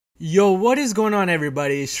Yo, what is going on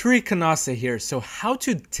everybody? Shri Kanase here. So how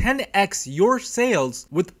to 10x your sales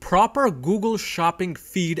with proper Google Shopping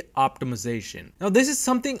feed optimization. Now this is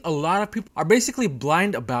something a lot of people are basically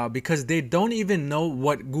blind about because they don't even know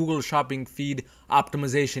what Google Shopping feed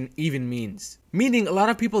optimization even means. Meaning a lot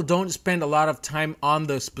of people don't spend a lot of time on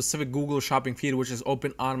the specific Google Shopping feed, which is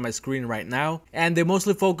open on my screen right now. And they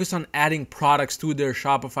mostly focus on adding products to their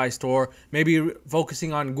Shopify store, maybe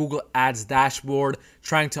focusing on Google Ads dashboard,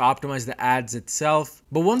 trying to optimize the ads itself.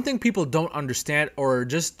 But one thing people don't understand or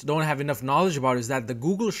just don't have enough knowledge about is that the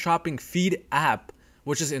Google Shopping feed app,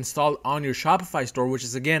 which is installed on your Shopify store, which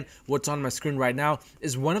is again what's on my screen right now,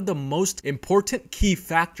 is one of the most important key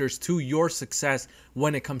factors to your success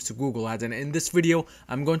when it comes to Google Ads. And in this video,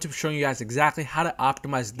 I'm going to be showing you guys exactly how to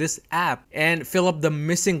optimize this app and fill up the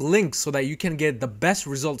missing links so that you can get the best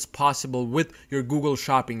results possible with your Google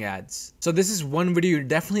Shopping ads. So this is one video you're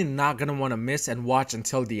definitely not going to want to miss and watch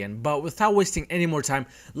until the end. But without wasting any more time,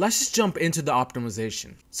 let's just jump into the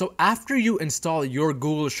optimization. So after you install your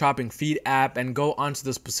Google Shopping feed app and go onto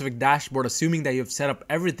the specific dashboard, assuming that you've set up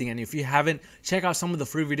everything, and if you haven't, check out some of the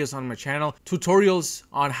free videos on my channel, tutorials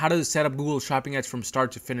on how to set up Google Shopping ads from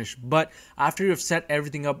start to finish. But after you've set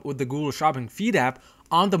everything up with the Google Shopping feed app,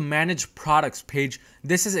 on the manage products page,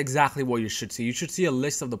 this is exactly what you should see. You should see a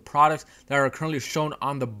list of the products that are currently shown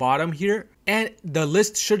on the bottom here. And the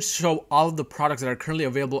list should show all of the products that are currently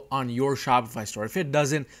available on your Shopify store. If it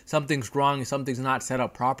doesn't, something's wrong, something's not set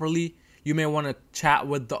up properly. You may want to chat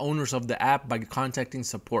with the owners of the app by contacting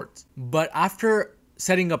support. But after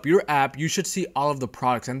setting up your app, you should see all of the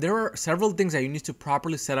products, and there are several things that you need to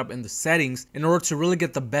properly set up in the settings in order to really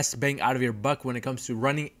get the best bang out of your buck when it comes to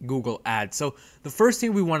running Google Ads. So the first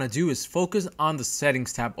thing we want to do is focus on the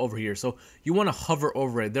settings tab over here. So you want to hover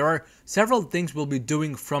over it. There are several things we'll be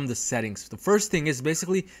doing from the settings. The first thing is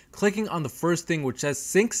basically clicking on the first thing which says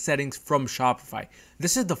sync settings from Shopify.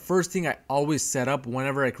 This is the first thing I always set up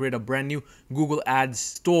whenever I create a brand new Google Ads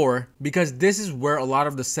store, because this is where a lot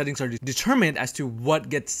of the settings are determined as to what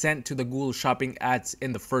gets sent to the Google Shopping ads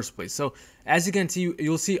in the first place. So as you can see,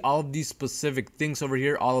 you'll see all of these specific things over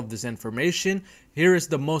here, all of this information. Here is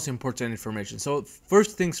the most important information. So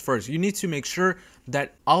first things first, you need to make sure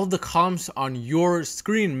that all of the columns on your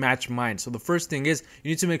screen match mine. So the first thing is you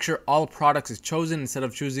need to make sure all products is chosen instead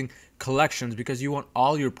of choosing collections, because you want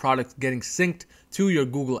all your products getting synced to your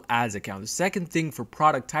Google Ads account. The second thing for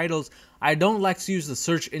product titles, I don't like to use the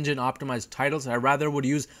search engine optimized titles. I rather would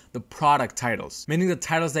use the product titles, meaning the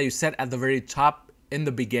titles that you set at the very top in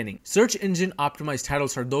the beginning. Search engine optimized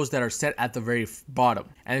titles are those that are set at the very bottom.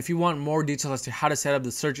 And if you want more details as to how to set up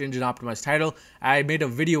the search engine optimized title, I made a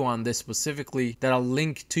video on this specifically that I'll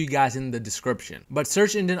link to you guys in the description. But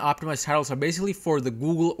search engine optimized titles are basically for the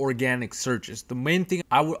Google organic searches. The main thing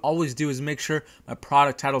I would always do is make sure my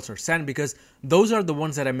product titles are set, because those are the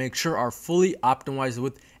ones that I make sure are fully optimized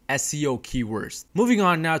with SEO keywords. Moving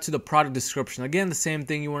on now to the product description. Again, the same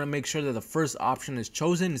thing. You want to make sure that the first option is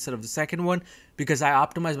chosen instead of the second one, because I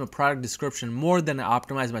optimize my product description more than I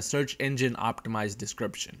optimize my search engine optimized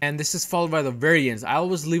description. And this is followed by the variants. I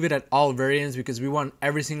always leave it at all variants because we want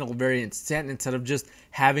every single variant sent instead of just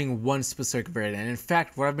having one specific variant. And in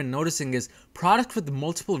fact, what I've been noticing is products with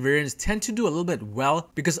multiple variants tend to do a little bit well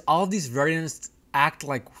because all of these variants act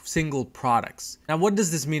like single products. Now, what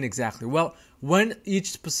does this mean exactly? Well, when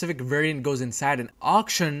each specific variant goes inside an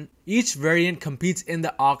auction, each variant competes in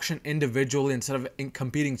the auction individually instead of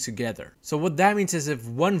competing together. So what that means is if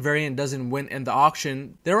one variant doesn't win in the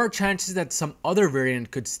auction, there are chances that some other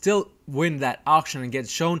variant could still win that auction and get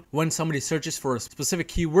shown when somebody searches for a specific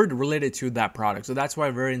keyword related to that product. So that's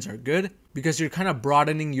why variants are good, because you're kind of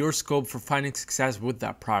broadening your scope for finding success with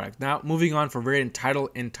that product. Now, moving on for variant title.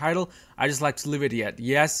 In title, I just like to leave it at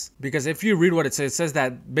yes, because if you read what it says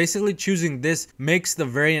that basically choosing this makes the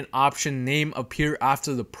variant option name appear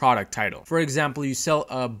after the product title. For example, you sell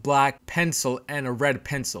a black pencil and a red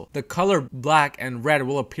pencil. The color black and red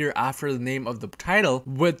will appear after the name of the title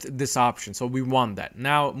with this option. So we want that.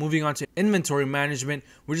 Now, moving on to inventory management,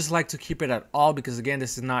 we just like to keep it at all because again,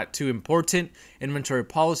 this is not too important. Inventory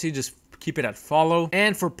policy, just keep it at follow.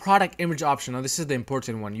 And for product image option, now this is the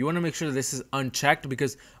important one. You want to make sure that this is unchecked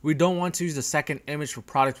because we don't want to use the second image for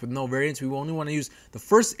products with no variants. We only want to use the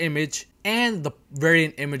first image and the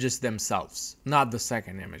variant images themselves, not the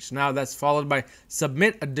second image. Now that's followed by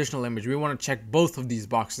submit additional image. We want to check both of these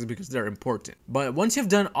boxes because they're important. But once you've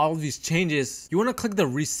done all of these changes, you want to click the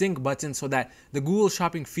resync button so that the Google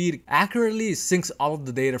Shopping feed accurately syncs all of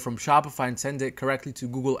the data from Shopify and sends it correctly to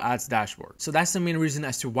Google Ads dashboard. So that's the main reason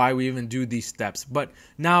as to why we even do these steps. But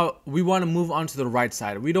now we want to move on to the right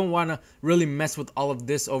side. We don't want to really mess with all of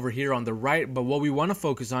this over here on the right, but what we want to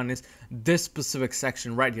focus on is this specific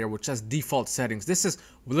section right here, which has default settings. This is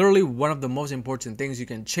literally one of the most important things you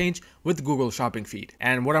can change with Google Shopping feed.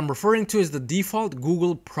 And what I'm referring to is the default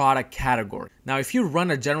Google product category. Now, if you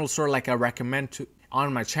run a general store like I recommend to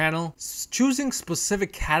on my channel, choosing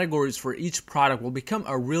specific categories for each product will become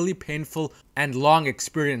a really painful and long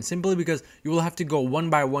experience, simply because you will have to go one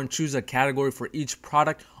by one, choose a category for each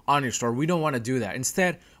product on your store. We don't want to do that.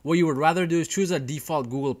 Instead, what you would rather do is choose a default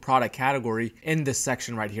Google product category in this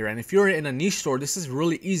section right here. And if you're in a niche store, this is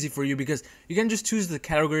really easy for you because you can just choose the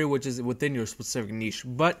category which is within your specific niche.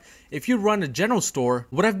 But if you run a general store,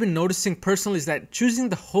 what I've been noticing personally is that choosing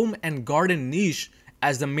the home and garden niche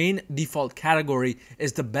as the main default category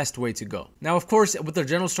is the best way to go. Now, of course, with the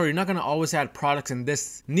general store, you're not going to always add products in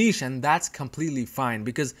this niche, and that's completely fine,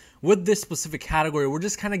 because with this specific category, we're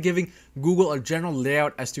just kind of giving Google a general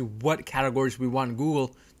layout as to what categories we want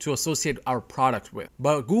Google to associate our product with.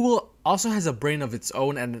 But Google also has a brain of its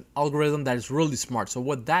own and an algorithm that is really smart. So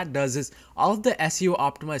what that does is all of the SEO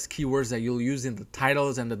optimized keywords that you'll use in the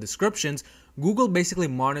titles and the descriptions, Google basically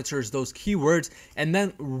monitors those keywords and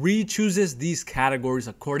then re-chooses these categories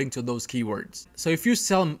according to those keywords. So if you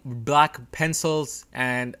sell black pencils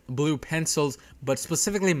and blue pencils, but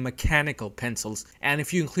specifically mechanical pencils, and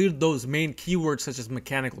if you include those main keywords such as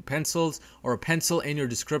mechanical pencils or a pencil in your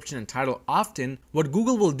description and title often, what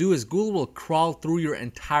Google will do is Google will crawl through your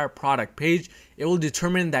entire product page. It will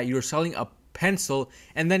determine that you're selling a pencil,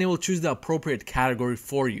 and then it will choose the appropriate category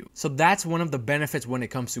for you. So that's one of the benefits when it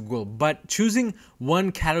comes to Google. But choosing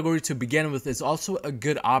one category to begin with is also a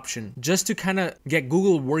good option, just to kind of get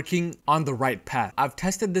Google working on the right path. I've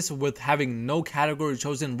tested this with having no category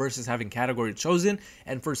chosen versus having category chosen,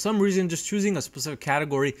 and for some reason just choosing a specific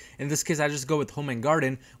category, in this case I just go with home and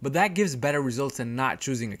garden, but that gives better results than not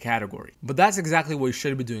choosing a category. But that's exactly what you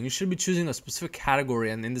should be doing. You should be choosing a specific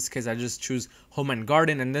category, and in this case I just choose home and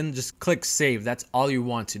garden, and then just click save. That's all you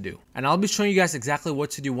want to do. And I'll be showing you guys exactly what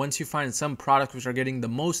to do once you find some products which are getting the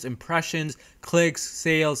most impressions, clicks,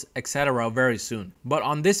 sales, etc. very soon. But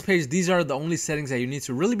on this page, these are the only settings that you need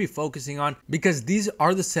to really be focusing on, because these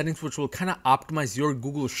are the settings which will kind of optimize your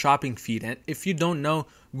Google Shopping feed. And if you don't know,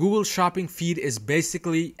 Google Shopping feed is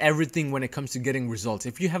basically everything when it comes to getting results.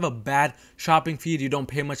 If you have a bad shopping feed, you don't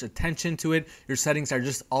pay much attention to it, your settings are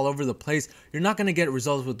just all over the place, you're not going to get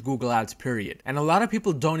results with Google Ads, period. And a lot of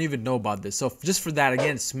people don't even know about this. So just for that,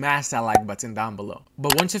 again, smash that like button down below.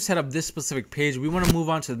 But once you've set up this specific page, we want to move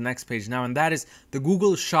on to the next page now, and that is the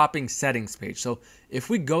Google Shopping settings page. So if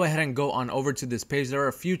we go ahead and go on over to this page, there are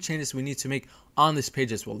a few changes we need to make on this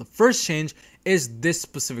page as well. The first change is this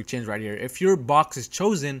specific change right here. If your box is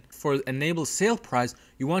chosen for enable sale price,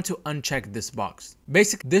 you want to uncheck this box.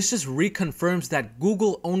 Basically, this just reconfirms that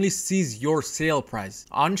Google only sees your sale price.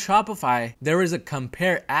 On Shopify, there is a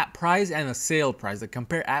compare at price and a sale price. The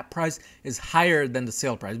compare at price is higher than the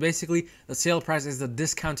sale price. Basically, the sale price is the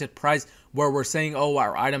discounted price where we're saying, oh,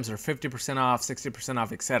 our items are 50% off, 60%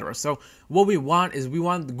 off, etc. So what we want is we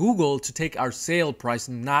want Google to take our sale price,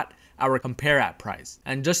 not our compare at price.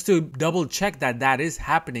 And just to double check that that is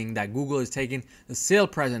happening, that Google is taking the sale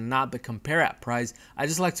price and not the compare at price, I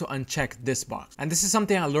just like to uncheck this box. And this is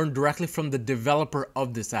something I learned directly from the developer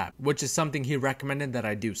of this app, which is something he recommended that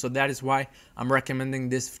I do. So that is why I'm recommending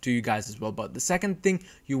this to you guys as well. But the second thing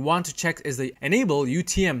you want to check is the enable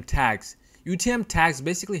UTM tags. UTM tags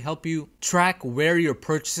basically help you track where your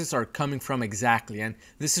purchases are coming from exactly, and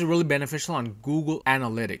this is really beneficial on Google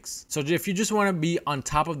Analytics. So if you just want to be on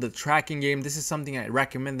top of the tracking game, this is something I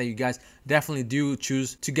recommend that you guys definitely do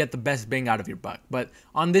choose to get the best bang out of your buck. But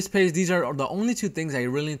on this page, these are the only two things that you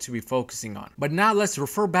really need to be focusing on. But now let's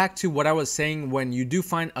refer back to what I was saying when you do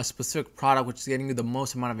find a specific product which is getting you the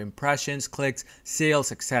most amount of impressions, clicks,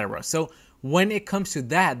 sales, etc. So when it comes to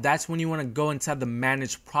that, that's when you want to go inside the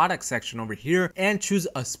manage product section over here and choose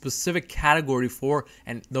a specific category for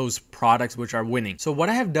and those products which are winning. So what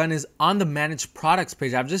I have done is on the manage products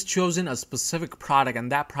page, I've just chosen a specific product,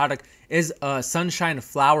 and that product is a sunshine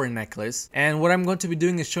flower necklace. And what I'm going to be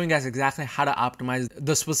doing is showing you guys exactly how to optimize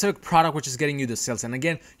the specific product which is getting you the sales. And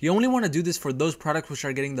again, you only want to do this for those products which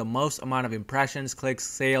are getting the most amount of impressions, clicks,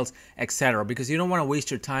 sales, etc. because you don't want to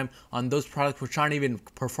waste your time on those products which aren't even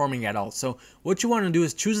performing at all. So what you want to do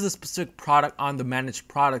is choose the specific product on the managed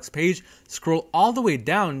products page, scroll all the way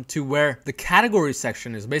down to where the category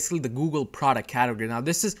section is, basically the Google product category. Now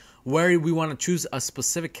this is where we want to choose a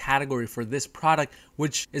specific category for this product,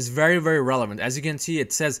 which is very, very relevant. As you can see,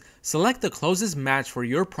 it says select the closest match for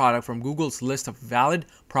your product from Google's list of valid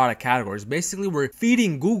product categories. Basically, we're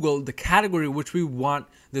feeding Google the category which we want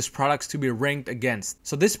this products to be ranked against.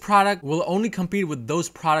 So this product will only compete with those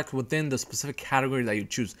products within the specific category that you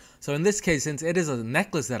choose. So in this case, since it is a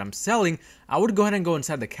necklace that I'm selling, I would go ahead and go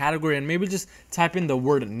inside the category and maybe just type in the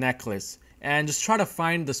word necklace and just try to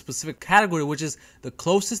find the specific category which is the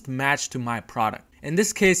closest match to my product. In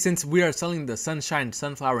this case, since we are selling the sunshine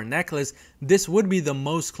sunflower necklace, this would be the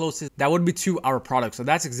most closest that would be to our product. So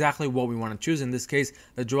that's exactly what we want to choose. In this case,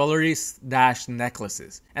 the jewelry dash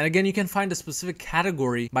necklaces. And again, you can find a specific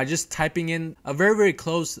category by just typing in a very, very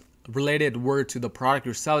close related word to the product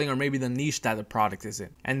you're selling, or maybe the niche that the product is in.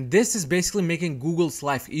 And this is basically making Google's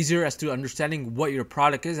life easier as to understanding what your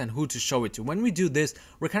product is and who to show it to. When we do this,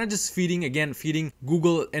 we're kind of just feeding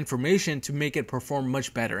Google information to make it perform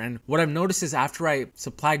much better. And what I've noticed is after I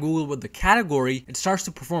supply Google with the category, it starts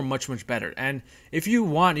to perform much, much better. And if you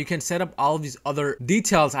want, you can set up all of these other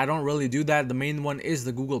details. I don't really do that. The main one is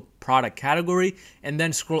the Google product category, and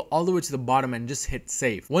then scroll all the way to the bottom and just hit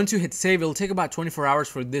save. Once you hit save, it'll take about 24 hours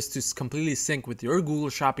for this to completely sync with your Google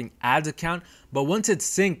Shopping ads account. But once it's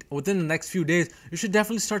synced, within the next few days, you should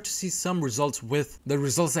definitely start to see some results with the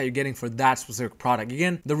results that you're getting for that specific product.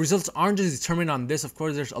 Again, the results aren't just determined on this. Of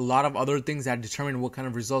course, there's a lot of other things that determine what kind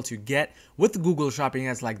of results you get with Google Shopping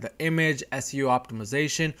ads, like the image, SEO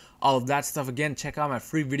optimization, all of that stuff. Again, check out my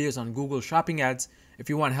free videos on Google Shopping ads if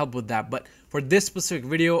you want help with that. But for this specific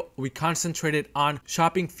video, we concentrated on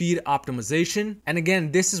shopping feed optimization. And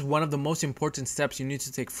again, this is one of the most important steps you need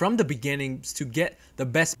to take from the beginning to get the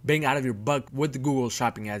best bang out of your buck with the Google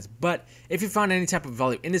Shopping ads. But if you found any type of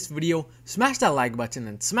value in this video, smash that like button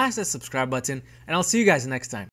and smash that subscribe button, and I'll see you guys next time.